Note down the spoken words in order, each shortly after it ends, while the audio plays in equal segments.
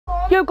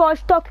Yo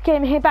guys, Dr.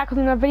 Game here, back with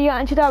another video,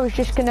 and today I was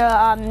just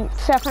gonna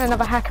say I found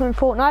another hacker in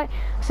Fortnite.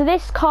 So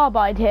this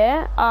carbide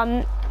here,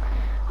 I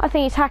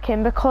think he's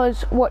hacking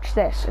because, watch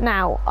this.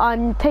 Now,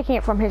 I'm taking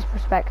it from his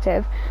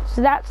perspective.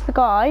 So that's the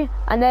guy,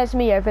 and there's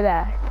me over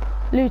there,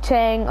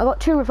 looting. I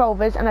got 2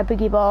 revolvers and a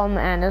boogie bomb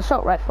and an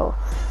assault rifle.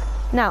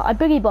 Now, I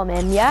boogie bomb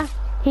him, yeah?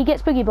 He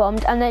gets boogie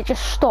bombed and then it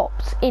just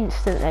stops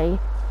instantly.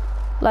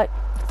 Like,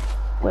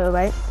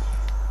 wait.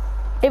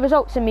 It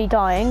results in me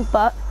dying,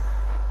 but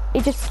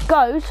it just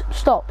goes,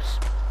 stops.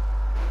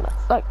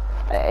 Like,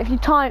 if you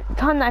time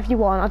that if you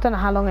want, I don't know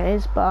how long it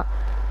is, but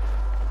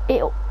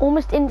it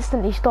almost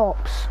instantly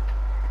stops.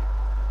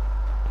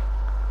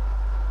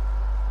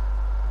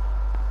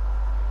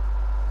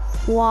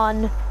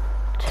 One,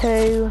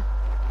 two,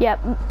 yeah,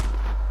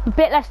 a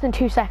bit less than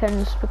 2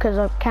 seconds because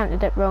I've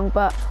counted it wrong,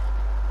 but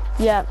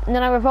yeah. And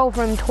then I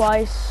revolver him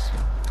twice,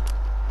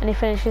 and he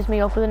finishes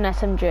me off with an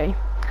SMG.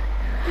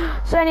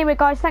 So anyway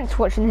guys, thanks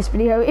for watching this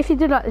video. If you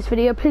did like this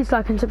video, please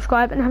like and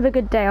subscribe, and have a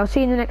good day. I'll see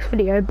you in the next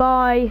video.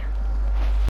 Bye.